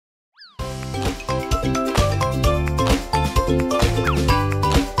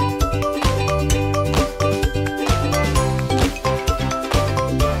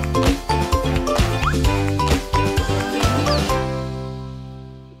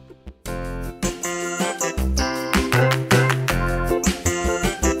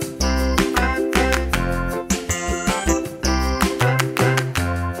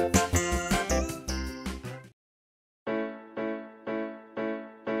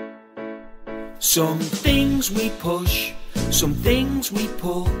Some things we push, some things we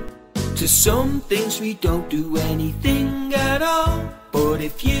pull. To some things we don't do anything at all. But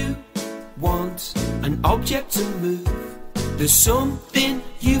if you want an object to move, there's something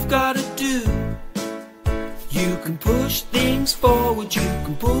you've gotta do. You can push things forward, you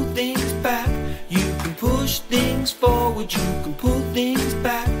can pull things back. You can push things forward, you can pull things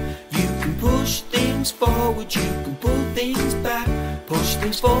back. You can push things forward, you can pull things back. Push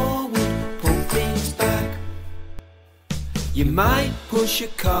things forward, pull things back. You might push a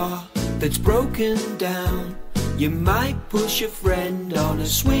car that's broken down. You might push a friend on a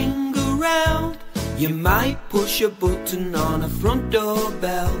swing around. You might push a button on a front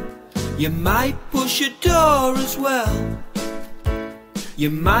doorbell. You might push a door as well. You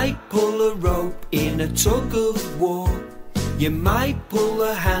might pull a rope in a tug of war. You might pull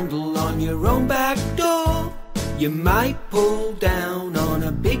a handle on your own back door. You might pull down on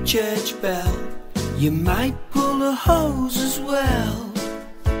a big church bell. You might pull a hose as well.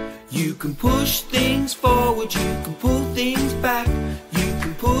 You can push things forward, you can pull things back. You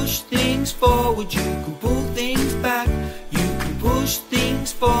can push things forward, you can pull things back. You can push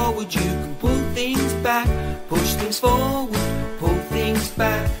things forward, you can pull things back. Push things forward, pull things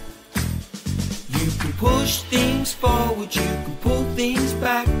back. You can push things forward, you can pull things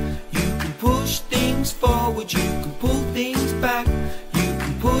back. You can push things forward, you can pull things back. You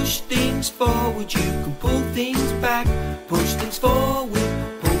can push things forward, you can pull things back. Push things forward,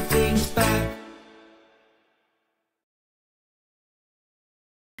 pull things back.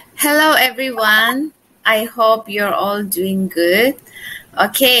 Hello everyone, I hope you're all doing good.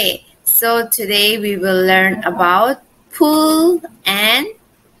 Okay, so today we will learn about pull and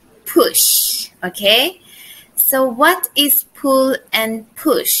push. Okay, so what is pull and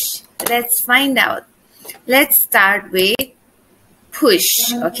push? Let's find out. Let's start with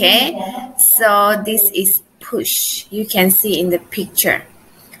push. Okay, so this is push. You can see in the picture.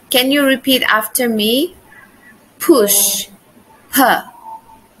 Can you repeat after me? Push.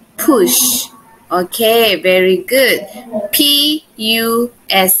 Push. Okay, very good. P-U-S-H.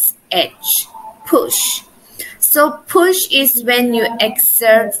 Push. So push is when you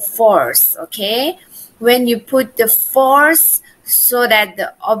exert force, okay? When you put the force so that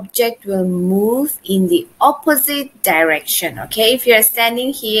the object will move in the opposite direction, okay? If you're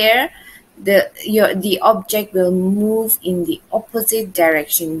standing here, the object will move in the opposite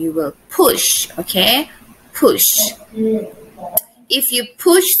direction. You will push, okay? Push. If you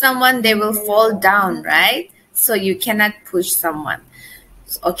push someone, they will fall down, right? So you cannot push someone.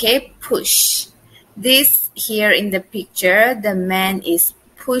 Okay, push. This here in the picture, the man is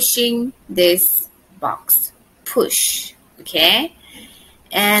pushing this box. Push. Okay.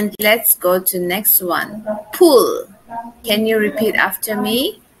 And let's go to next one. Pull. Can you repeat after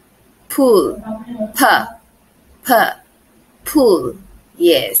me? Pull. P. Pull.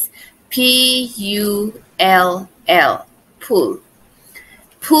 Yes. P-U-L-L. Pull.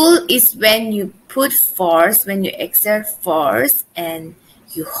 Pull is when you put force, when you exert force and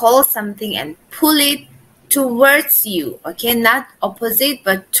you hold something and pull it towards you, okay? Not opposite,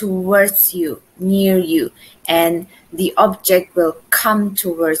 but towards you, near you. And the object will come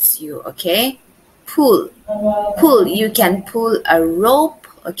towards you, okay? Pull. Pull. You can pull a rope,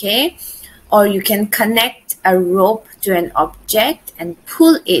 okay? Or you can connect a rope to an object and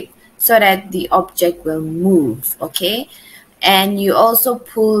pull it so that the object will move, okay? And you also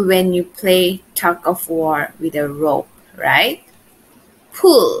pull when you play tug of war with a rope, right?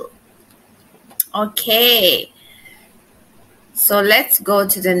 Pull. Okay. So let's go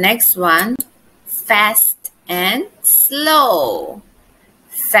to the next one. Fast and slow.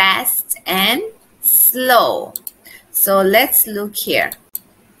 Fast and slow. So let's look here.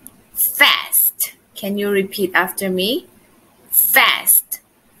 Fast. Can you repeat after me? Fast.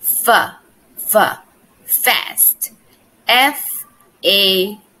 Fast.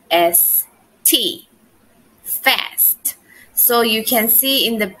 F-A-S-T. Fast. So you can see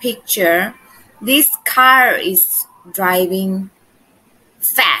in the picture, this car is driving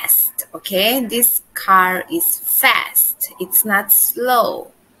fast, okay? This car is fast. It's not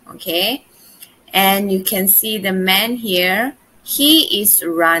slow, okay? And you can see the man here, he is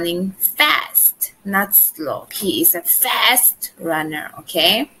running fast, not slow. He is a fast runner,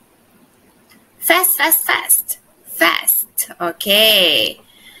 okay? Fast. Okay.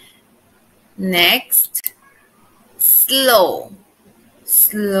 Next, slow,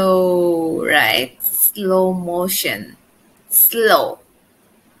 right? Slow motion, slow,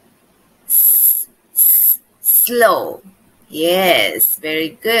 slow. Yes,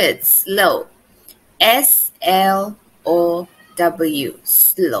 very good. Slow, S-L-O-W,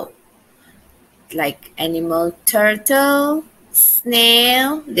 slow. like animal, turtle,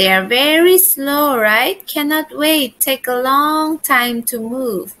 snail. They are very slow, right? Cannot wait. Take a long time to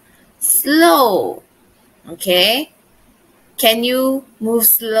move. Slow. Okay. Can you move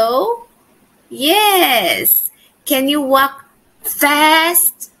slow? Yes. Can you walk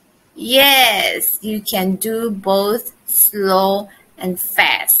fast? Yes. You can do both slow and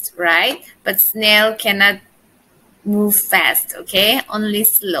fast, right? But snail cannot move fast, okay? Only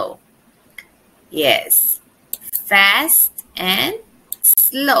slow. Yes. Fast and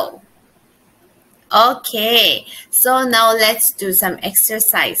slow. Okay. So now let's do some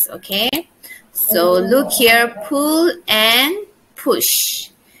exercise, okay? So look here, pull and push.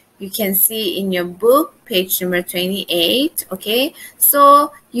 You can see in your book, page number 28, okay?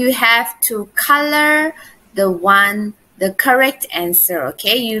 So you have to color the correct answer,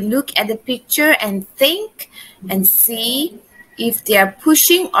 okay? You look at the picture and think and see if they are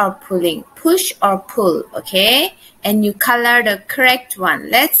pushing or pulling. Push or pull, okay? And you color the correct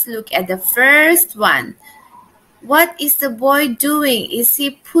one. Let's look at the first one. What is the boy doing? Is he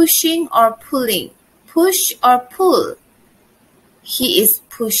pushing or pulling? Push or pull? He is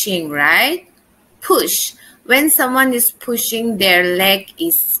pushing, right? Push. When someone is pushing, their leg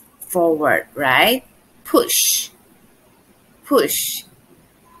is forward, right? Push. Push.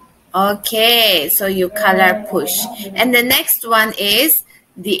 Okay, so you color push. And the next one is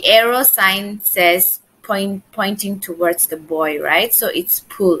the arrow sign says pointing towards the boy, right? So it's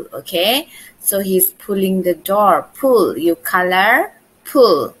pull, okay? So he's pulling the door. Pull. You color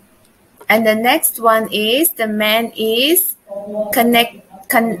pull. And the next one is the man is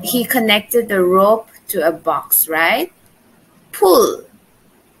he connected the rope to a box, right? Pull.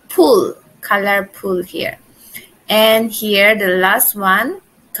 Pull. Color pull here. And here the last one,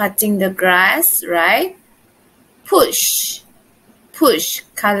 cutting the grass, right? Push. Push.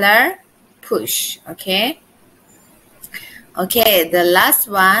 Color push. Okay. Okay, the last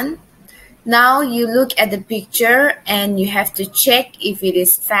one. Now you look at the picture and you have to check if it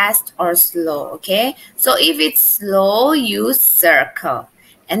is fast or slow, okay? So if it's slow, you circle.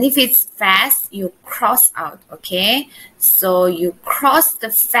 And if it's fast, you cross out, okay? So you cross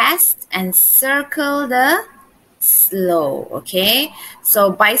the fast and circle the slow, okay?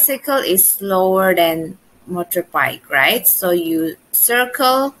 So bicycle is slower than motorbike, right? So you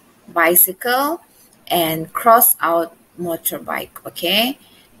circle bicycle and cross out motorbike, okay?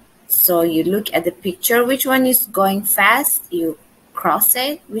 So you look at the picture, which one is going fast, you cross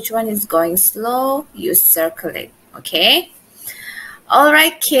it. Which one is going slow, you circle it, okay? All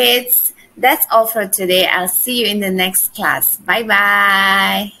right, kids, that's all for today. I'll see you in the next class.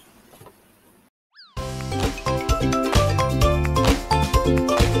 Bye-bye.